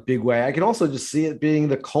in a big way. I can also just see it being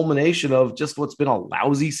the culmination of just what's been a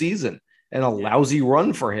lousy season and a lousy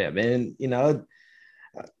run for him. And, you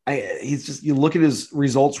look at his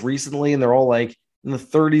results recently and they're all like in the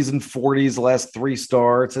 30s and 40s, the last 3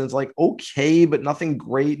 starts. And it's like, okay, but nothing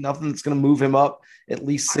great, nothing that's going to move him up at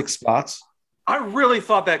least 6 spots. I really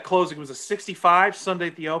thought that closing was a 65 Sunday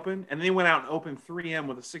at the Open, and then he went out and opened 3M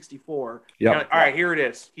with a 64. Yep. All right, here it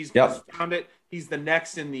is. He's found it. He's the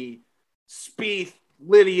next in the Spieth,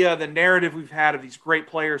 Lydia, the narrative we've had of these great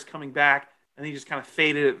players coming back, and he just kind of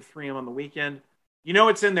faded at 3M on the weekend.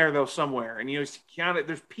 It's in there, though, somewhere, and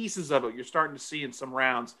there's pieces of it you're starting to see in some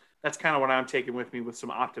rounds. That's kind of what I'm taking with me with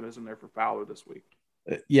some optimism there for Fowler this week.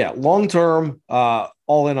 Yeah, long-term,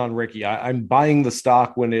 all in on Ricky. I'm buying the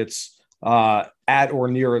stock when it's at or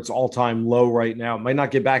near its all-time low right now. It might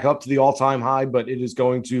not get back up to the all-time high, but it is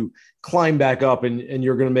going to climb back up, and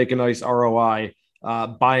you're going to make a nice ROI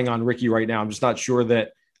buying on Ricky right now. I'm just not sure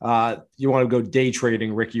that you want to go day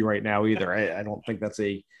trading Ricky right now either. I don't think that's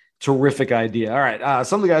a terrific idea. All right,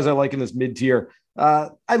 some of the guys I like in this mid-tier,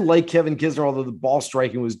 I like Kevin Kisner, although the ball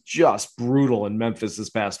striking was just brutal in Memphis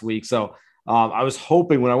this past week. So I was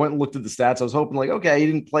hoping when I went and looked at the stats, I was hoping like, okay, he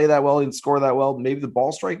didn't play that well, he didn't score that well. Maybe the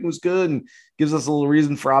ball striking was good and gives us a little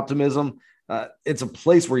reason for optimism. It's a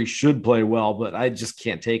place where he should play well, but I just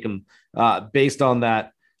can't take him based on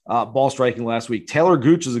that ball striking last week. Taylor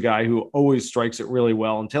Gooch is a guy who always strikes it really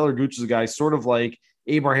well. And Taylor Gooch is a guy sort of like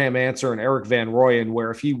Abraham Answer and Eric Van Rooyen, where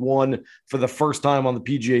if he won for the first time on the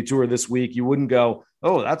PGA Tour this week, you wouldn't go,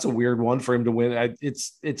 oh, that's a weird one for him to win.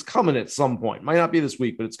 It's coming at some point. Might not be this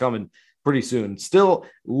week, but it's coming pretty soon. Still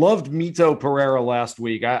loved Mito Pereira last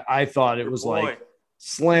week. I thought it was like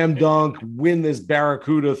slam dunk, win this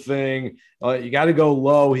Barracuda thing. You got to go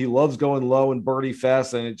low. He loves going low in Birdie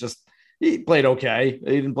Fest, and he played okay.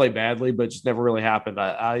 He didn't play badly, but it just never really happened.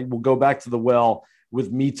 I will go back to the well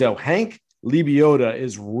with Mito. Hank Libiota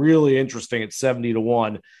is really interesting at 70 to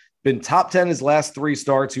 1. been top 10 his last 3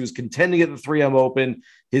 starts. He was contending at the 3M Open.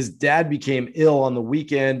 His dad became ill on the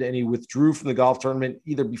weekend, and he withdrew from the golf tournament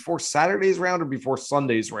either before Saturday's round or before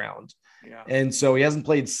Sunday's round. Yeah. And so he hasn't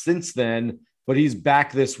played since then, but he's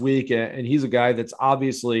back this week, and he's a guy that's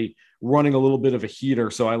obviously running a little bit of a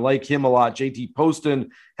heater. So I like him a lot. JT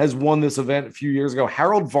Poston has won this event a few years ago.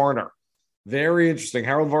 Harold Varner, very interesting.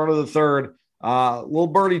 Harold Varner III, little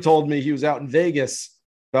birdie told me he was out in Vegas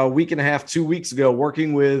about a week and a half, 2 weeks ago,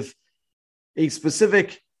 working with a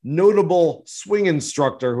specific notable swing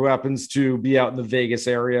instructor who happens to be out in the Vegas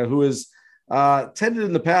area, who has tended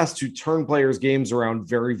in the past to turn players' games around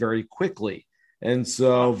very, very quickly. And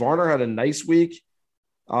so Varner had a nice week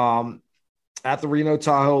at the Reno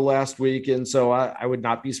Tahoe last week. And so I would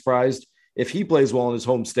not be surprised if he plays well in his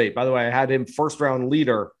home state. By the way, I had him first round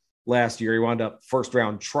leader last year. He wound up first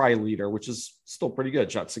round try leader, which is still pretty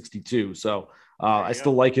good. Shot 62. So I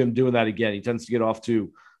still like him doing that again. He tends to get off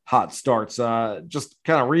to hot starts. Just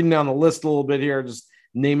kind of reading down the list a little bit here, just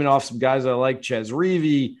naming off some guys I like: Ches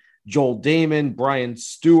Reavie, Joel Damon, Brian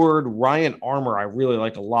Stewart, Ryan Armour I really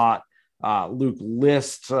like a lot, Luke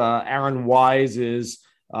List, Aaron Wise is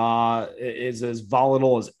as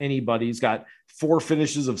volatile as anybody. He's got 4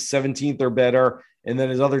 finishes of 17th or better, and then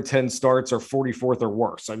his other 10 starts are 44th or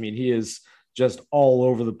worse. I mean, he is just all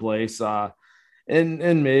over the place.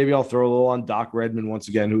 And maybe I'll throw a little on Doc Redman once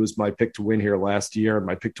again, who was my pick to win here last year,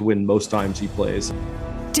 my pick to win most times he plays.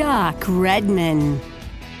 Doc Redman.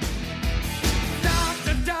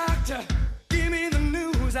 Doctor, give me the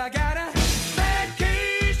news. I got a bad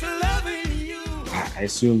case of loving you. I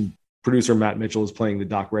assume producer Matt Mitchell is playing the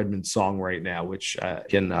Doc Redman song right now, which I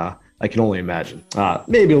can only imagine.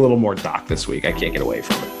 Maybe a little more Doc this week. I can't get away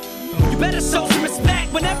from it. You better show some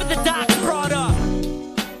respect whenever the Doc's brought up.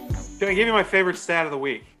 Can I give you my favorite stat of the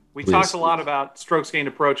week? We Please. talked a lot about strokes gained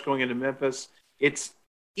approach going into Memphis. It's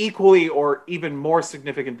equally or even more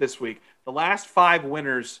significant this week. The last 5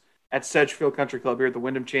 winners at Sedgefield Country Club here at the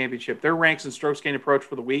Wyndham Championship, their ranks in strokes gained approach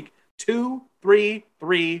for the week: 2, 3,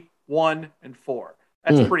 3, 1, and 4.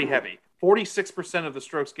 That's pretty heavy. 46% of the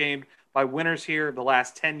strokes gained by winners here the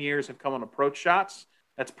last 10 years have come on approach shots.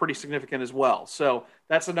 That's pretty significant as well. So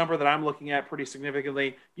that's a number that I'm looking at pretty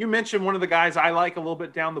significantly. You mentioned one of the guys I like a little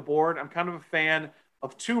bit down the board. I'm kind of a fan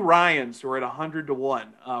of 2 Ryans who are at 100 to 1.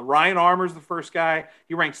 Ryan Armour's the first guy.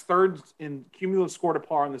 He ranks 3rd in cumulative score to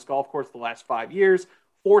par on this golf course the last 5 years.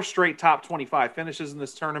 4 straight top 25 finishes in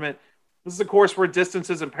this tournament. This is a course where distance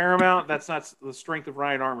isn't paramount. That's not the strength of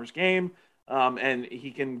Ryan Armour's game. And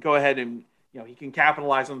he can go ahead and, he can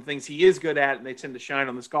capitalize on the things he is good at, and they tend to shine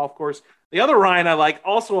on this golf course. The other Ryan I like,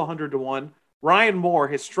 also 100 to 1, Ryan Moore,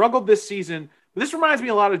 has struggled this season. But this reminds me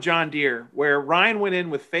a lot of John Deere, where Ryan went in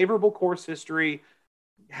with favorable course history,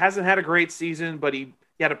 hasn't had a great season, but he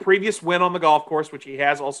had a previous win on the golf course, which he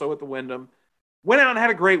has also at the Wyndham. Went out and had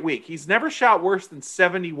a great week. He's never shot worse than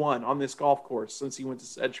 71 on this golf course since he went to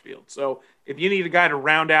Sedgefield. So if you need a guy to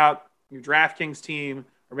round out your DraftKings team,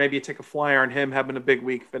 or maybe you take a flyer on him having a big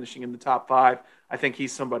week, finishing in the top 5, I think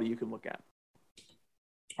he's somebody you can look at.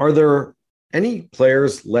 Are there any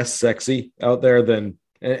players less sexy out there than,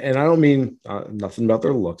 and I don't mean nothing about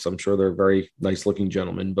their looks. I'm sure they're very nice looking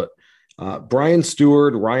gentlemen, but Brian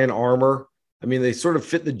Stewart, Ryan Armour, I mean, they sort of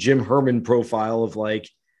fit the Jim Herman profile of like,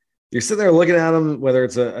 you're sitting there looking at them, whether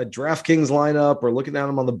it's a DraftKings lineup or looking at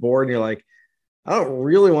them on the board, and you're like, I don't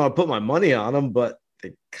really want to put my money on them, but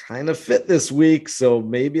they kind of fit this week, so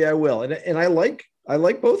maybe I will. And I like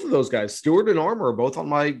both of those guys. Stewart and Armour are both on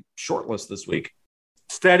my short list this week.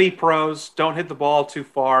 Steady pros, don't hit the ball too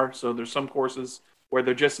far. So there's some courses where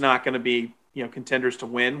they're just not going to be, contenders to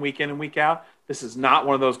win week in and week out. This is not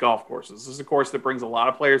one of those golf courses. This is a course that brings a lot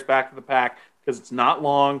of players back to the pack because it's not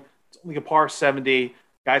long. It's only a par 70.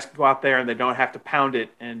 Guys can go out there and they don't have to pound it,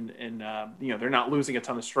 and they're not losing a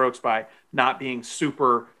ton of strokes by not being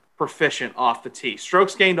super proficient off the tee.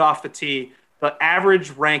 Strokes gained off the tee, the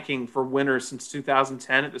average ranking for winners since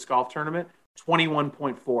 2010 at this golf tournament,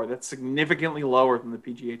 21.4. That's significantly lower than the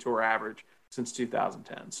PGA Tour average since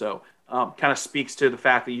 2010. So kind of speaks to the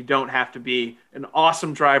fact that you don't have to be an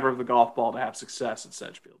awesome driver of the golf ball to have success at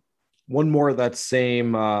Sedgefield. One more of that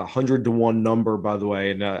same 100 to 1 number, by the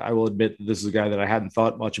way, and I will admit that this is a guy that I hadn't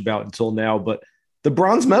thought much about until now, but the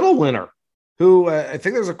bronze medal winner, who I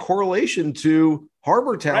think there's a correlation to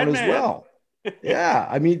Harbortown as well. Yeah,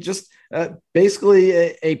 I mean, just basically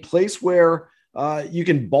a place where you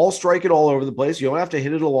can ball strike it all over the place. You don't have to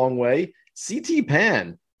hit it a long way. CT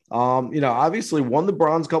Pan, obviously won the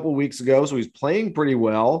bronze a couple of weeks ago, so he's playing pretty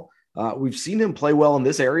well. We've seen him play well in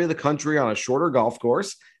this area of the country on a shorter golf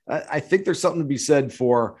course. I think there's something to be said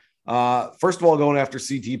for, first of all, going after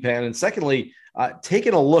CT Pan. And secondly,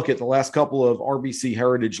 taking a look at the last couple of RBC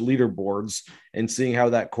Heritage leaderboards and seeing how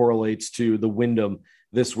that correlates to the Wyndham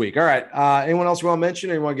this week. All right. Anyone else you want to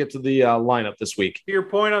mention, or you want to get to the lineup this week? To your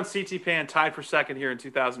point on CT Pan, tied for second here in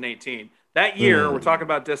 2018. That year, we're talking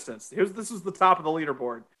about distance. This is the top of the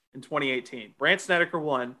leaderboard in 2018. Brant Snedeker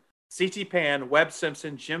won. CT Pan, Webb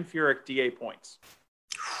Simpson, Jim Furyk, DA points.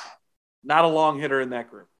 Not a long hitter in that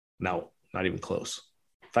group. No, not even close.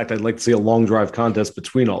 In fact, I'd like to see a long drive contest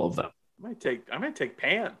between all of them. I might take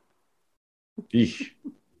Pan. Eesh.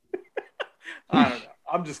 I don't know.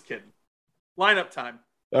 I'm just kidding. Lineup time.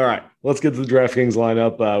 All right, let's get to the DraftKings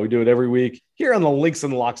lineup. We do it every week here on the Links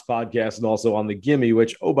and Locks podcast and also on the Gimme,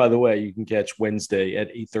 which, oh, by the way, you can catch Wednesday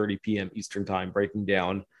at 8:30 p.m. Eastern time, breaking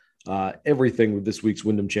down everything with this week's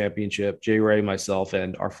Wyndham Championship. Jay Ray, myself,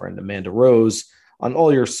 and our friend Amanda Rose on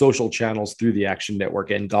all your social channels through the Action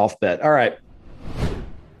Network and Golf Bet. All right.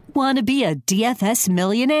 Want to be a DFS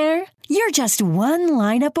millionaire? You're just one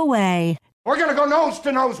lineup away. We're going to go nose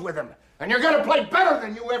to nose with him, and you're going to play better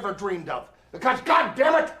than you ever dreamed of. Because, God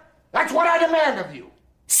damn it, that's what I demand of you.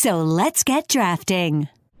 So let's get drafting.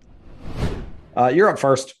 You're up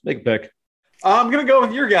first. Make a pick. I'm going to go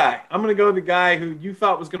with your guy. I'm going to go with the guy who you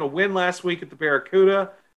thought was going to win last week at the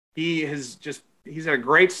Barracuda. He's had a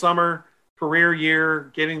great summer, career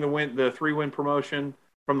year, getting the 3-win promotion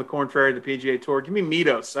from the Korn Ferry to the PGA Tour. Give me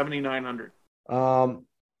Mito, 7,900.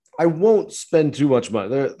 I won't spend too much money.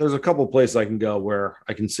 There's a couple of places I can go where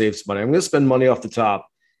I can save some money. I'm going to spend money off the top.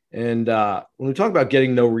 And when we talk about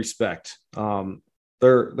getting no respect,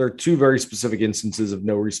 there are two very specific instances of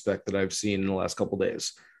no respect that I've seen in the last couple of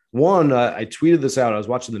days. One, I tweeted this out. I was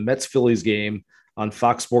watching the Mets-Phillies game on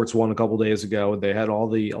Fox Sports 1 a couple of days ago, and they had all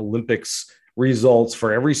the Olympics results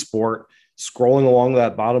for every sport scrolling along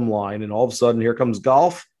that bottom line. And all of a sudden, here comes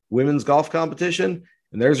golf, women's golf competition.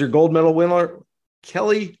 And there's your gold medal winner,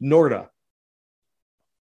 Kelly Norda.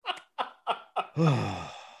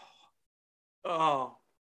 Oh.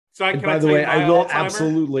 So and by the way, I will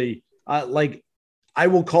absolutely I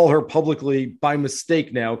will call her publicly by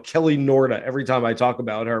mistake now, Kelly Norda, every time I talk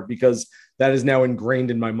about her, because that is now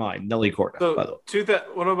ingrained in my mind. Nelly Korda, by the way.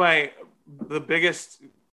 One of the biggest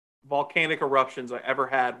volcanic eruptions I ever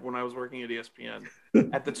had when I was working at ESPN.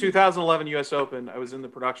 At the 2011 US Open, I was in the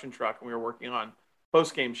production truck and we were working on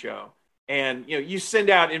post-game show. And you send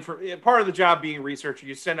out part of the job being a researcher,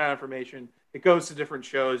 you send out information. It goes to different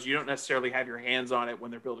shows. You don't necessarily have your hands on it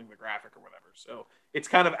when they're building the graphic or whatever. So it's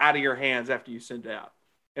kind of out of your hands after you send it out.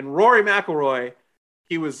 And Rory McIlroy,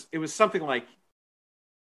 it was something like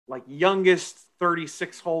youngest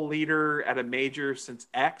 36-hole leader at a major since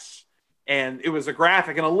X. And it was a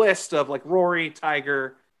graphic and a list of like Rory,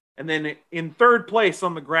 Tiger. And then in third place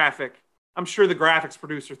on the graphic, I'm sure the graphics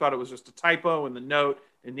producer thought it was just a typo in the note.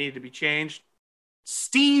 It needed to be changed.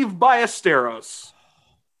 Steve Ballesteros.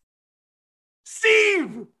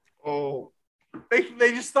 Steve! Oh.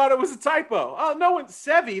 They just thought it was a typo. Oh, no, it's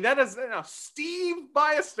Sevi. That is Steve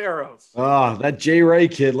Ballesteros. Oh, that J. Ray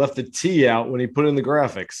kid left the T out when he put in the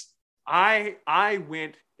graphics. I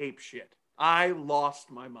went apeshit. I lost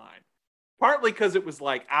my mind. Partly because it was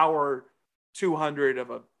like hour 200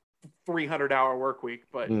 of a 300-hour work week,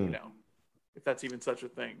 but, if that's even such a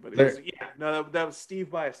thing. But that was Steve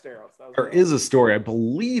Ballesteros. There is a story. I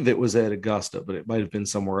believe it was at Augusta, but it might have been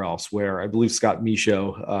somewhere else where I believe Scott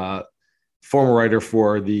Michaud, former writer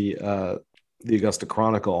for the Augusta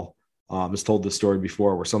Chronicle, has told this story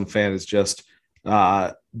before where some fan is just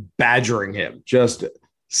badgering him. Just,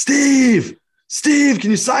 Steve,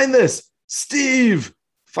 can you sign this? Steve.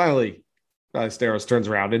 Finally, Ballesteros turns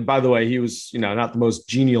around. And by the way, he was, not the most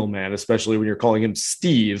genial man, especially when you're calling him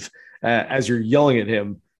Steve as you're yelling at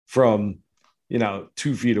him from,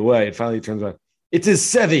 2 feet away. And finally he turns around. It is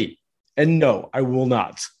Sevi. And no, I will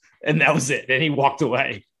not. And that was it. And he walked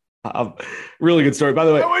away. Really good story. By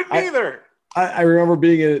the way, I wouldn't either. I remember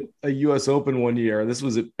being at a U.S. Open one year. This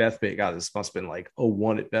was at Bethpage. God, this must have been like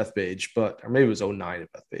 01 at Bethpage, or maybe it was 09 at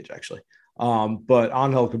Bethpage, actually. But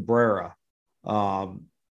Angel Cabrera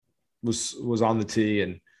was on the tee,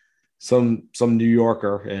 and some New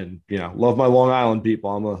Yorker, and love my Long Island people.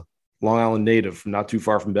 I'm a Long Island native from not too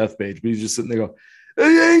far from Bethpage, but he's just sitting there going,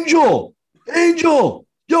 "Hey, Angel,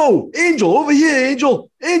 yo, Angel, over here, Angel.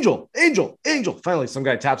 Finally, some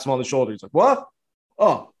guy taps him on the shoulder. He's like, what?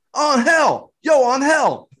 Oh, on hell.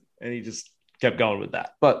 And he just kept going with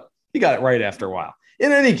that. But he got it right after a while.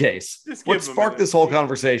 In any case, what sparked this whole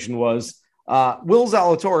conversation was Will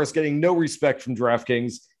Zalatoris getting no respect from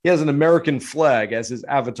DraftKings. He has an American flag as his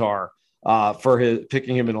avatar for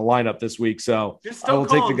picking him in a lineup this week. So I will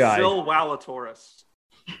take the guy. Zil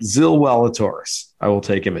Zalatoris. I will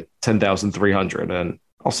take him at 10,300. And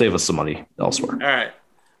I'll save us some money elsewhere. All right.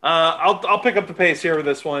 I'll pick up the pace here with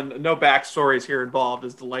this one. No backstories here involved,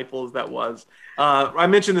 as delightful as that was. I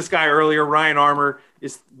mentioned this guy earlier. Ryan Armour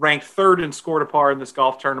is ranked third in score to par in this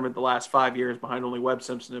golf tournament the last 5 years, behind only Webb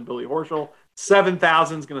Simpson and Billy Horschel.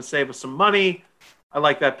 7,000 is going to save us some money. I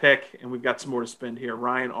like that pick, and we've got some more to spend here.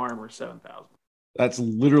 Ryan Armour, 7,000. That's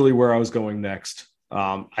literally where I was going next.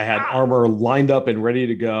 I had Armour lined up and ready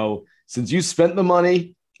to go. Since you spent the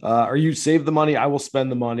money, or you saved the money, I will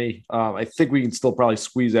spend the money. I think we can still probably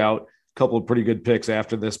squeeze out a couple of pretty good picks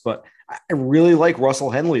after this, but I really like Russell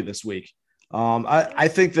Henley this week. I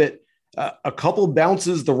think that a couple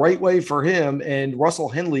bounces the right way for him, and Russell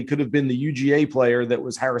Henley could have been the UGA player that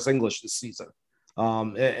was Harris English this season.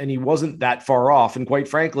 And he wasn't that far off. And quite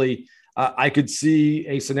frankly, I could see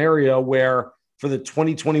a scenario where for the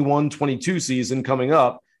 2021-22 season coming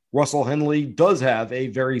up, Russell Henley does have a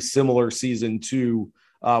very similar season to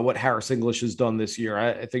what Harris English has done this year.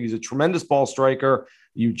 I think he's a tremendous ball striker.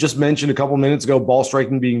 You just mentioned a couple minutes ago, ball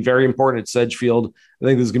striking being very important at Sedgefield. I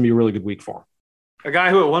think this is going to be a really good week for him. A guy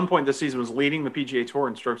who at one point this season was leading the PGA Tour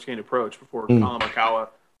in strokes gained approach before Colin Morikawa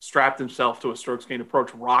strapped himself to a strokes gained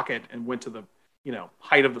approach rocket and went to the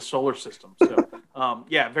height of the solar system. So,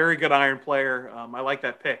 very good iron player. I like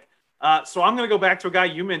that pick. So I'm going to go back to a guy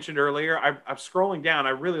you mentioned earlier. I'm scrolling down.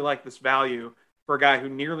 I really like this value for a guy who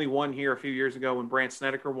nearly won here a few years ago when Brandt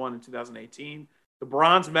Snedeker won in 2018. The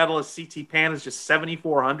bronze medalist CT Pan is just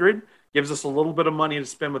 7,400. Gives us a little bit of money to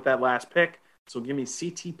spend with that last pick. So give me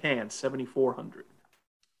CT Pan, 7,400.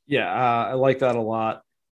 Yeah, I like that a lot.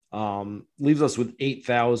 Leaves us with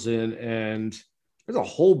 8,000, and there's a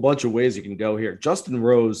whole bunch of ways you can go here. Justin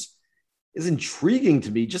Rose is intriguing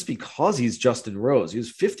to me just because he's Justin Rose. He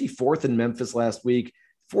was 54th in Memphis last week,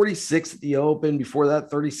 46th at the Open. Before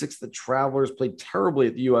that, 36th at the Travelers, played terribly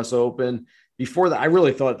at the U.S. Open. Before that, I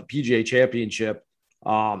really thought at the PGA Championship,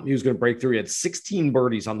 he was going to break through. He had 16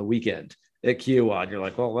 birdies on the weekend at Kiowa. And you're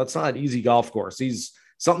like, well, that's not an easy golf course.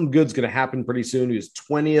 Something good's going to happen pretty soon. He was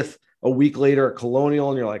 20th a week later at Colonial,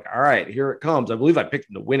 and you're like, all right, here it comes. I believe I picked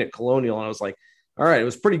him to win at Colonial, and I was like, all right, it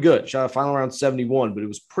was pretty good. Shot a final round 71, but it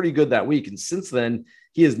was pretty good that week. And since then,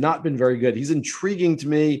 he has not been very good. He's intriguing to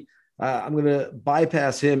me. I'm going to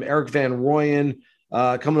bypass him. Eric Van Rooyen,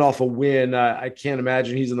 coming off a win. I can't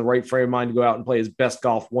imagine he's in the right frame of mind to go out and play his best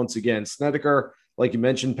golf once again. Snedeker, like you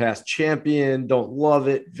mentioned, past champion. Don't love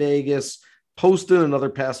it. Vegas. Poston, another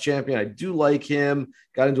past champion. I do like him.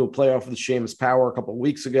 Got into a playoff with Seamus Power a couple of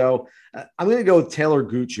weeks ago. I'm going to go with Taylor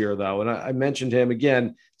Gooch here, though. And I mentioned him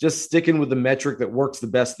again, just sticking with the metric that works the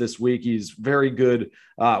best this week. He's very good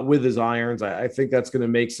with his irons. I think that's going to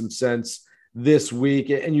make some sense this week.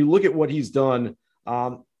 And you look at what he's done.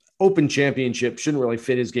 Open Championship shouldn't really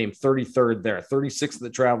fit his game. 33rd there, 36th at the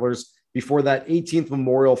Travelers. Before that, 18th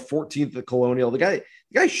Memorial, 14th at Colonial. The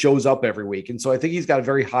guy shows up every week. And so I think he's got a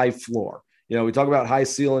very high floor. We talk about high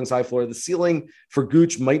ceilings, high floor. The ceiling for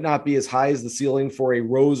Gooch might not be as high as the ceiling for a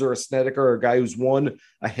Rose or a Snedeker, or a guy who's won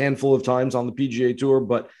a handful of times on the PGA Tour.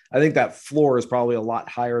 But I think that floor is probably a lot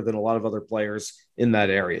higher than a lot of other players in that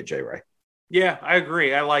area, Jay Ray. Yeah, I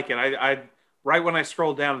agree. I like it. I right when I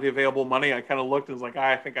scrolled down to the available money, I kind of looked and was like,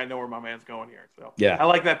 I think I know where my man's going here. So yeah, I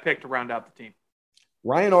like that pick to round out the team.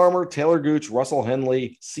 Ryan Armour, Taylor Gooch, Russell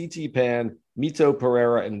Henley, CT Pan, Mito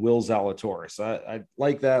Pereira, and Will Zalatoris. I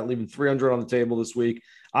like that, leaving 300 on the table this week.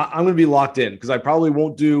 I'm going to be locked in because I probably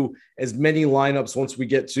won't do as many lineups once we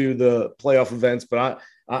get to the playoff events, but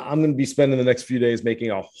I'm going to be spending the next few days making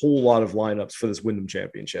a whole lot of lineups for this Wyndham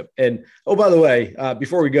Championship. And, oh, by the way,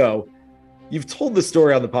 before we go, you've told this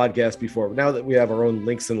story on the podcast before, but now that we have our own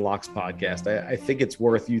Links and Locks podcast, I think it's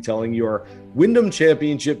worth you telling your Wyndham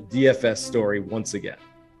Championship DFS story once again.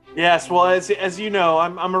 Yes, well, as you know,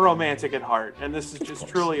 I'm a romantic at heart, and this is just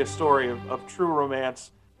truly a story of true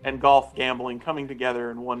romance and golf gambling coming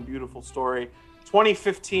together in one beautiful story.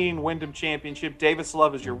 2015 Wyndham Championship, Davis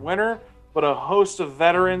Love is your winner, but a host of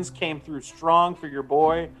veterans came through strong for your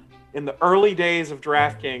boy in the early days of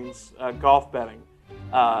DraftKings golf betting.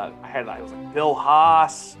 I was like Bill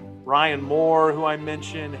Haas, Ryan Moore, who I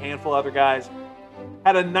mentioned, a handful of other guys.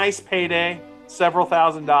 Had a nice payday, several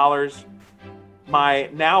 $1,000s. My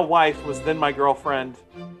now wife was then my girlfriend.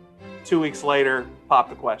 2 weeks later, popped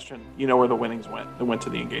the question. You know where the winnings went. They went to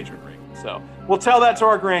the engagement ring. So we'll tell that to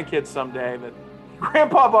our grandkids someday, that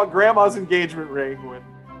Grandpa bought Grandma's engagement ring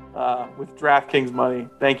with DraftKings money.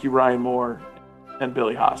 Thank you, Ryan Moore and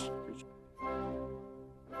Billy Haas.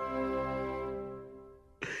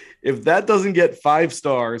 If that doesn't get 5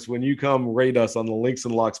 stars when you come rate us on the Links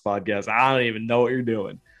and Locks podcast, I don't even know what you're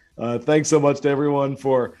doing. Thanks so much to everyone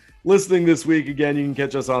for listening this week. Again, you can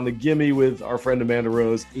catch us on The Gimme with our friend Amanda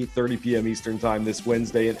Rose, 8:30 p.m. Eastern Time this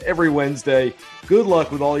Wednesday and every Wednesday. Good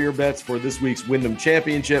luck with all your bets for this week's Wyndham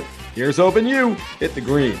Championship. Here's hoping you hit the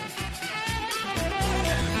green.